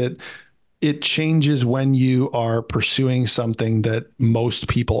 right? That it changes when you are pursuing something that most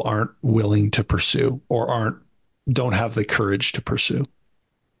people aren't willing to pursue, or don't have the courage to pursue.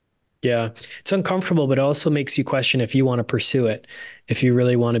 Yeah. It's uncomfortable, but it also makes you question if you want to pursue it, if you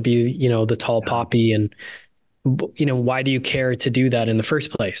really want to be, the tall poppy, and, why do you care to do that in the first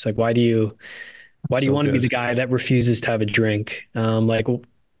place? Like, why do you want to be the guy that refuses to have a drink? Like,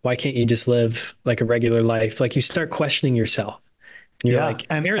 why can't you just live like a regular life? Like, you start questioning yourself. And you're like,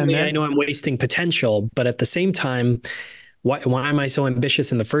 apparently I know I'm wasting potential, but at the same time, why am I so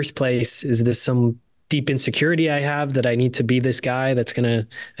ambitious in the first place? Is this some deep insecurity I have that I need to be this guy that's going to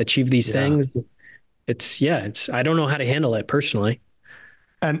achieve these things? I don't know how to handle it personally.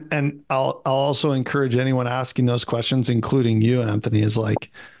 And I'll also encourage anyone asking those questions, including you, Anthony, is like,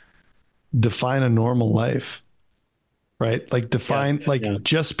 define a normal life. Right? Like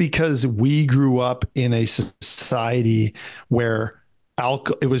just because we grew up in a society where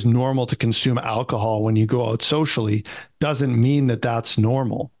it was normal to consume alcohol when you go out socially, doesn't mean that that's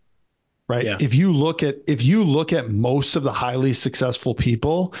normal. Right. Yeah. If you look at most of the highly successful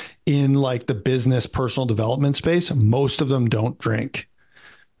people in like the business, personal development space, most of them don't drink.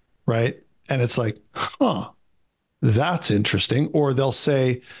 Right. And it's like, that's interesting. Or they'll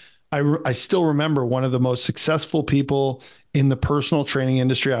say, I still remember one of the most successful people in the personal training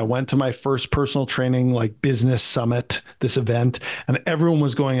industry. I went to my first personal training, like business summit, this event, and everyone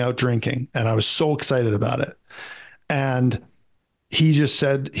was going out drinking. And I was so excited about it. And he just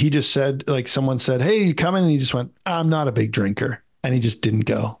said, like someone said, hey, you coming? And he just went, I'm not a big drinker. And he just didn't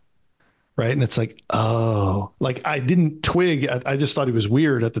go. right? And it's like, oh, like I didn't twig. I just thought he was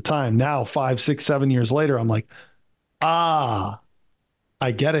weird at the time. Now, 5, 6, 7 years later, I'm like, ah,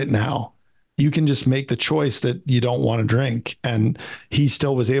 I get it now. You can just make the choice that you don't want to drink. And he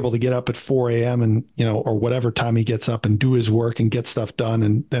still was able to get up at 4 a.m. and, or whatever time he gets up and do his work and get stuff done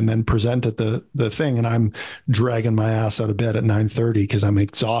and then present at the thing. And I'm dragging my ass out of bed at 9:30 because I'm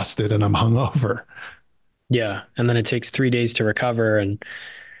exhausted and I'm hungover. Yeah. And then it takes 3 days to recover. And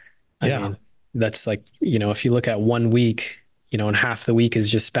I Yeah. mean, that's like, if you look at 1 week, and half the week is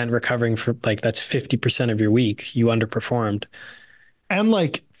just spent recovering for like, that's 50% of your week. You underperformed. And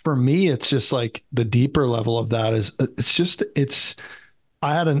like for me, it's just like the deeper level of that is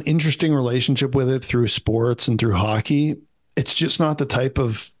I had an interesting relationship with it through sports and through hockey. It's just not the type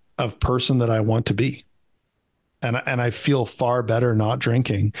of person that I want to be. And I feel far better not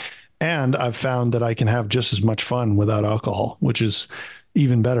drinking. And I've found that I can have just as much fun without alcohol, which is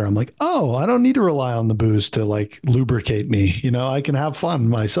even better. I'm like, oh, I don't need to rely on the booze to like lubricate me. I can have fun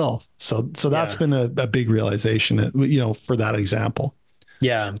myself. So that's been a big realization, for that example.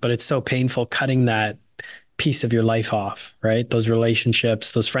 Yeah. But it's so painful cutting that piece of your life off, right? Those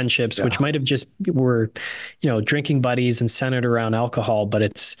relationships, those friendships, which might have just were, drinking buddies and centered around alcohol, but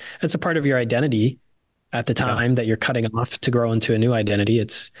it's a part of your identity at the time that you're cutting off to grow into a new identity.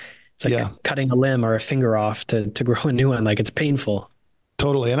 It's like cutting a limb or a finger off to grow a new one. Like it's painful.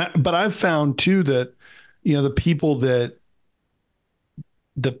 Totally. But I've found too that, the people that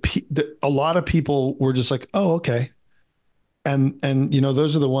a lot of people were just like, oh, okay. And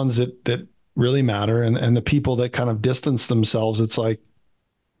those are the ones that really matter. And the people that kind of distance themselves, it's like,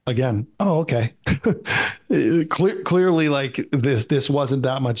 again, oh, okay. Clearly like this wasn't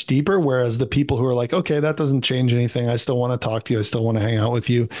that much deeper. Whereas the people who are like, okay, that doesn't change anything. I still want to talk to you. I still want to hang out with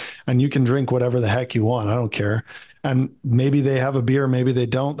you, and you can drink whatever the heck you want. I don't care. And maybe they have a beer, maybe they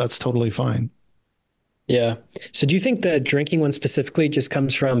don't. That's totally fine. Yeah. So do you think the drinking one specifically just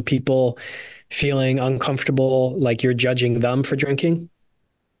comes from people feeling uncomfortable, like you're judging them for drinking?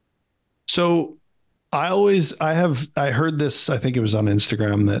 So I heard this, I think it was on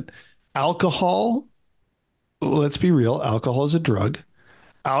Instagram, that alcohol, let's be real, alcohol is a drug.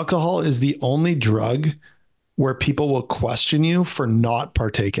 Alcohol is the only drug where people will question you for not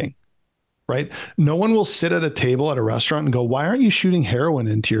partaking, right? No one will sit at a table at a restaurant and go, why aren't you shooting heroin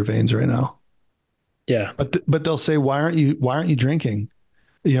into your veins right now? Yeah. But they'll say, why aren't you drinking?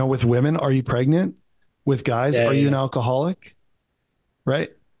 With women, are you pregnant? With guys, are you an alcoholic?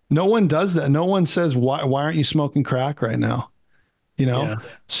 Right? No one does that. No one says, why aren't you smoking crack right now? Yeah.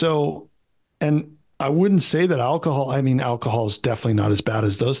 So, and I wouldn't say that alcohol is definitely not as bad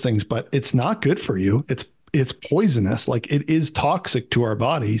as those things, but it's not good for you. It's poisonous. Like it is toxic to our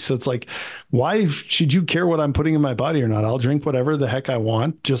body. So it's like, why should you care what I'm putting in my body or not? I'll drink whatever the heck I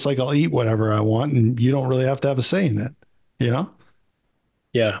want, just like I'll eat whatever I want. And you don't really have to have a say in it,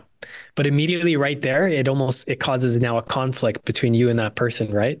 Yeah. But immediately right there, it causes now a conflict between you and that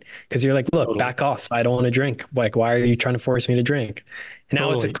person, right? Because you're like, look, Totally. back off. I don't want to drink. Like, why are you trying to force me to drink? And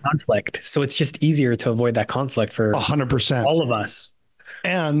now it's a conflict. So it's just easier to avoid that conflict for 100%. all of us.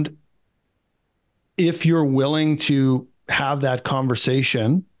 And if you're willing to have that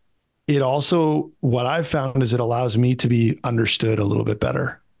conversation, it also, what I've found is it allows me to be understood a little bit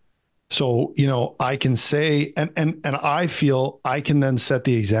better. So, I can say, and I feel I can then set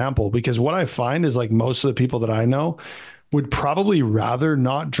the example, because what I find is like most of the people that I know would probably rather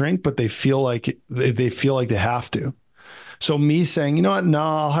not drink, but they feel like they have to. So me saying, you know what, no,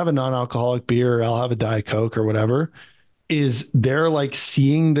 I'll have a non-alcoholic beer, or I'll have a Diet Coke or whatever, is they're like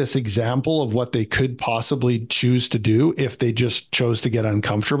seeing this example of what they could possibly choose to do if they just chose to get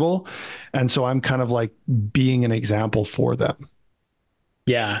uncomfortable. And so I'm kind of like being an example for them.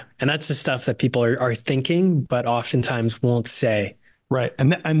 Yeah. And that's the stuff that people are thinking, but oftentimes won't say. Right.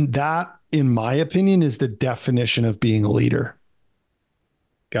 And that, in my opinion, is the definition of being a leader.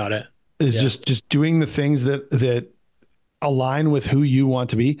 Got it. Is just doing the things that align with who you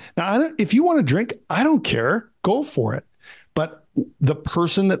want to be. Now, if you want to drink, I don't care. Go for it. But the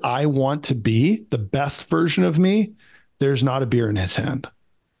person that I want to be, the best version of me, there's not a beer in his hand.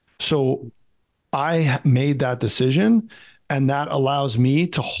 So I made that decision, and that allows me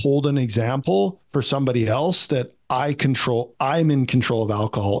to hold an example for somebody else that I control. I'm in control of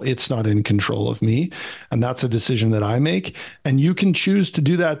alcohol. It's not in control of me. And that's a decision that I make. And you can choose to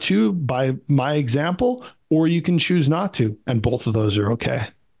do that too by my example, or you can choose not to. And both of those are okay.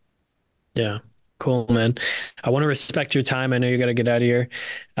 Yeah. Cool, man. I want to respect your time. I know you got to get out of here.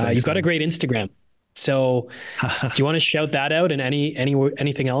 You've got a great Instagram. So do you want to shout that out, and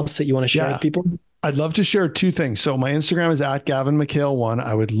anything else that you want to share with people? I'd love to share two things. So my Instagram is at Gavin McHale1.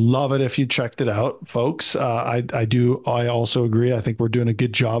 I would love it if you checked it out, folks. I also agree. I think we're doing a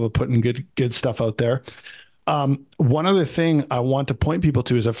good job of putting good stuff out there. One other thing I want to point people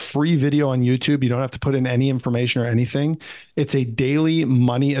to is a free video on YouTube. You don't have to put in any information or anything. It's a daily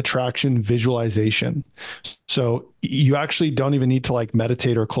money attraction visualization. So you actually don't even need to like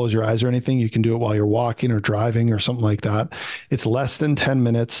meditate or close your eyes or anything. You can do it while you're walking or driving or something like that. It's less than 10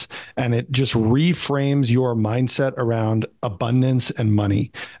 minutes and it just reframes your mindset around abundance and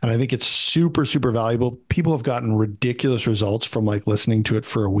money. And I think it's super, super valuable. People have gotten ridiculous results from like listening to it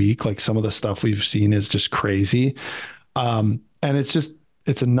for a week. Like some of the stuff we've seen is just crazy. And it's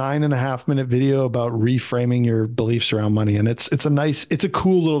a 9.5 minute video about reframing your beliefs around money. And it's a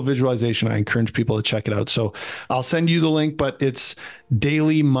cool little visualization. I encourage people to check it out. So I'll send you the link, but it's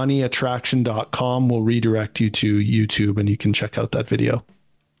dailymoneyattraction.com will redirect you to YouTube and you can check out that video.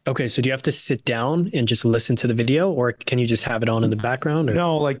 Okay. So do you have to sit down and just listen to the video, or can you just have it on in the background? Or?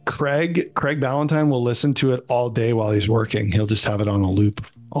 No, like Craig Ballantyne will listen to it all day while he's working. He'll just have it on a loop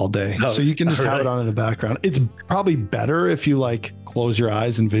all day. Oh, so you can just have it on in the background. It's probably better if you like close your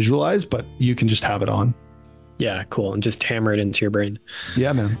eyes and visualize, but you can just have it on. Yeah, cool. And just hammer it into your brain.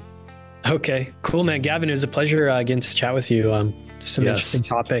 Yeah, man. Okay, cool, man. Gavin, it was a pleasure getting to chat with you. Some interesting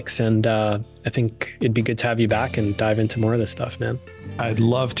topics, and I think it'd be good to have you back and dive into more of this stuff, man. I'd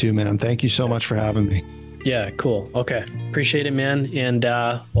love to, man. Thank you so much for having me. Yeah, cool. Okay. Appreciate it, man. And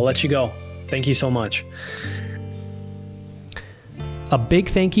we'll let you go. Thank you so much. A big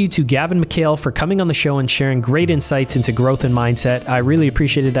thank you to Gavin McHale for coming on the show and sharing great insights into growth and mindset. I really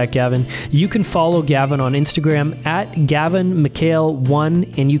appreciated that, Gavin. You can follow Gavin on Instagram at Gavin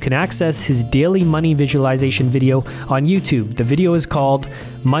McHale1, and you can access his daily money visualization video on YouTube. The video is called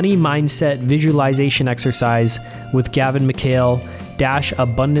Money Mindset Visualization Exercise with Gavin McHale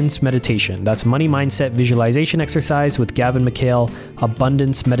Abundance Meditation. That's Money Mindset Visualization Exercise with Gavin McHale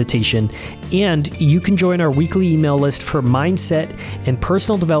Abundance Meditation. And you can join our weekly email list for mindset and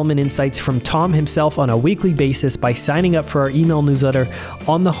personal development insights from Tom himself on a weekly basis by signing up for our email newsletter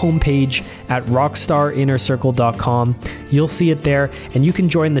on the homepage at rockstarinnercircle.com. You'll see it there, and you can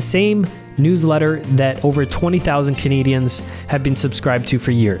join the same newsletter that over 20,000 Canadians have been subscribed to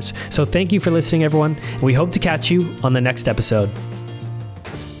for years. So thank you for listening, everyone. And we hope to catch you on the next episode.